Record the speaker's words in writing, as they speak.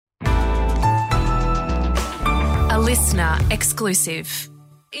listener exclusive.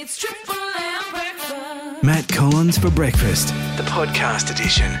 It's Triple M Breakfast. Matt Collins for breakfast, the podcast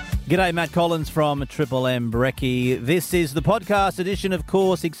edition. G'day, Matt Collins from Triple M Brekkie. This is the podcast edition, of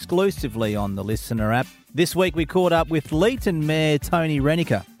course, exclusively on the Listener app. This week we caught up with Leeton Mayor Tony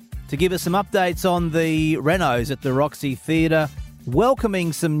Reniker to give us some updates on the renos at the Roxy Theatre,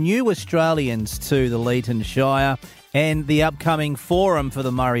 welcoming some new Australians to the Leeton Shire, and the upcoming forum for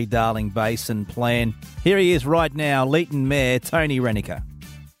the Murray-Darling Basin Plan. Here he is right now, Leeton Mayor Tony Reniker.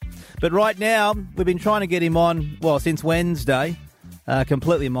 But right now, we've been trying to get him on, since Wednesday.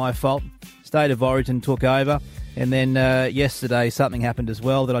 Completely my fault. State of Origin took over. And then yesterday something happened as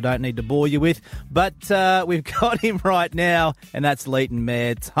well that I don't need to bore you with. But we've got him right now, and that's Leeton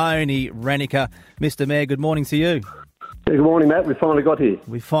Mayor Tony Reniker. Mr Mayor, good morning to you. Good morning, Matt. We finally got here.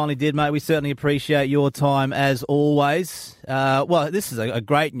 We finally did, mate. We certainly appreciate your time as always. This is a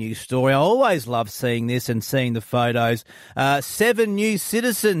great news story. I always love seeing this and seeing the photos. 7 new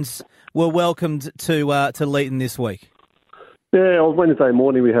citizens were welcomed to Leeton this week. Yeah, on Wednesday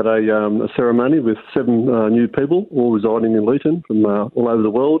morning we had a ceremony with 7 new people, all residing in Leeton from all over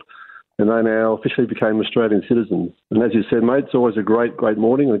the world, and they now officially became Australian citizens. And as you said, mate, it's always a great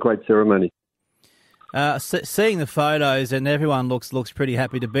morning and a great ceremony. Seeing the photos, and everyone looks pretty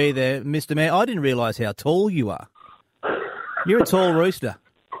happy to be there. Mr Mayor, I didn't realise how tall you are. You're a tall rooster.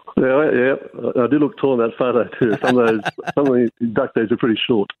 Yeah, I do look tall in that photo too. Some of the inductees are pretty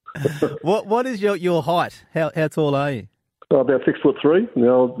short. What is your height? How tall are you? About 6'3", the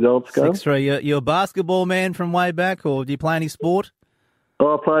old scale. 6'3". You're a basketball man from way back, or do you play any sport?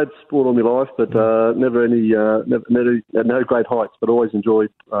 I played sport all my life, but never no great heights, but always enjoyed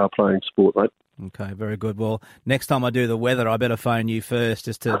playing sport, mate. Okay, very good. Well, next time I do the weather, I better phone you first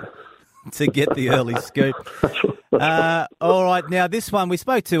just to get the early scoop. All right, now this one, we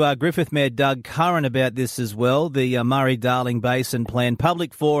spoke to Griffith Mayor Doug Curran about this as well, the Murray-Darling Basin Plan.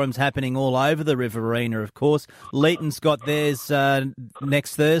 Public forums happening all over the Riverina, of course. Leeton's got theirs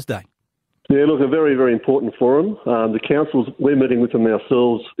next Thursday. Yeah, look, a very, very important forum. The councils, we're meeting with them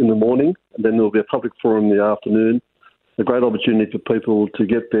ourselves in the morning, and then there'll be a public forum in the afternoon. A great opportunity for people to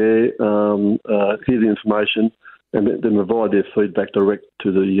get there, hear the information, and then provide their feedback direct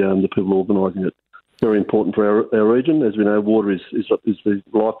to the people organising it. Very important for our region. As we know, water is the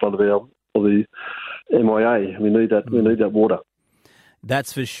lifeblood of the MIA. We need that water.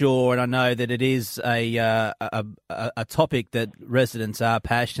 That's for sure, and I know that it is a topic that residents are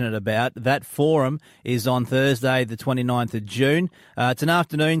passionate about. That forum is on Thursday, the 29th of June. It's an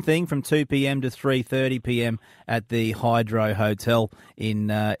afternoon thing from 2 p.m. to 3:30 p.m. at the Hydro Hotel in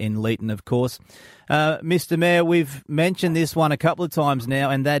Leeton, of course. Mr Mayor, we've mentioned this one a couple of times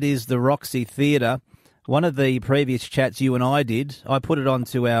now, and that is the Roxy Theatre. One of the previous chats you and I did, I put it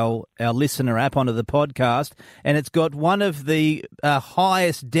onto our listener app, onto the podcast, and it's got one of the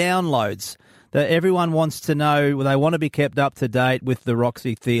highest downloads that everyone wants to know. They want to be kept up to date with the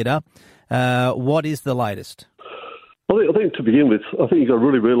Roxy Theatre. What is the latest? I think to begin with, I think you've got to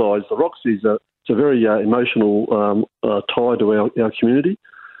really realise the Roxy is a very emotional tie to our community.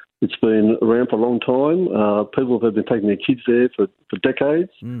 It's been around for a long time. People have been taking their kids there for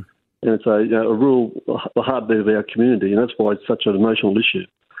decades. Mm. And it's the heartbeat of our community, and that's why it's such an emotional issue.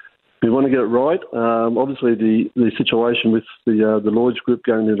 We want to get it right. Obviously, the situation with the Lloyd's Group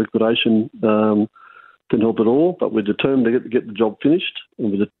going into liquidation didn't help at all, but we're determined to get the job finished,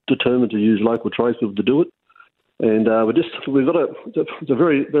 and we're determined to use local tradespeople to do it. And it's a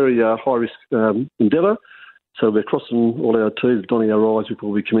very, very high-risk endeavour, so we're crossing all our T's, dotting our I's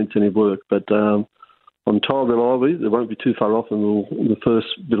before we commence any work. But I'm told that they won't be too far off, and the first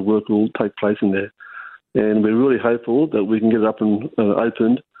bit of work will take place in there. And we're really hopeful that we can get it up and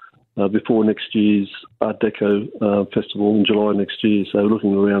opened before next year's Art Deco Festival in July next year. So we're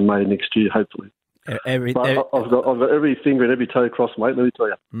looking around May next year, hopefully. I've got every finger and every toe crossed, mate, let me tell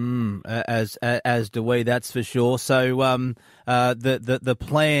you. As do we, that's for sure. So the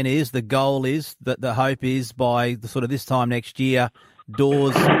plan is, the goal is, that the hope is by sort of this time next year,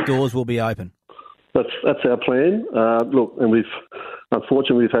 doors will be open. That's our plan. Look, and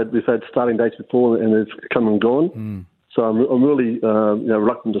unfortunately we've had starting dates before, and they've come and gone. Mm. So I'm really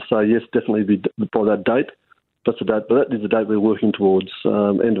reluctant to say yes, definitely be by that date. That's the date, but that is the date we're working towards,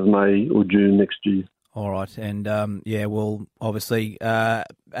 end of May or June next year. All right, and we'll obviously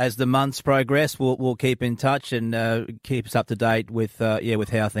as the months progress, we'll keep in touch and keep us up to date with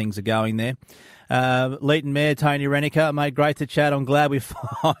how things are going there. Leeton Mayor Tony Reniker, mate, great to chat. I'm glad we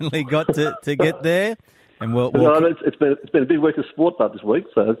finally got to get there. And it's been a big week of sport this week.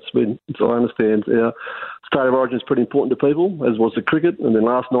 So I understand our State of Origin is pretty important to people, as was the cricket, and then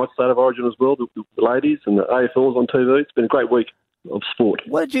last night's State of Origin as well, the ladies and the AFL's on TV. It's been a great week of sport.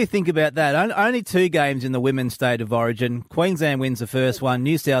 What did you think about that? Only 2 games in the women's State of Origin. Queensland wins the first one,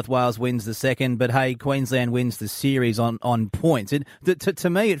 New South Wales wins the second, but hey, Queensland wins the series on points. To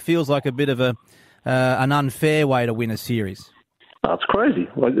me, it feels like a bit of an unfair way to win a series. It's crazy.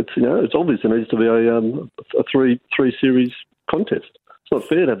 It's obvious there needs to be a three series contest. It's not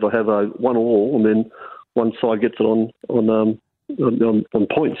fair to have a 1-1 and then one side gets it on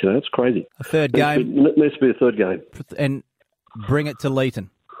points. It's crazy. A third game needs to be a third game, and bring it to Leeton.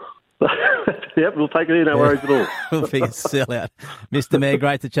 Yep, we'll take it in. No worries at all. We'll be a sellout. Mr. Mayor,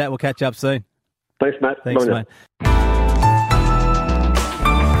 great to chat. We'll catch up soon. Thanks, Matt. Thanks, mate.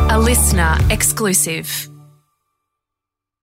 A listener exclusive.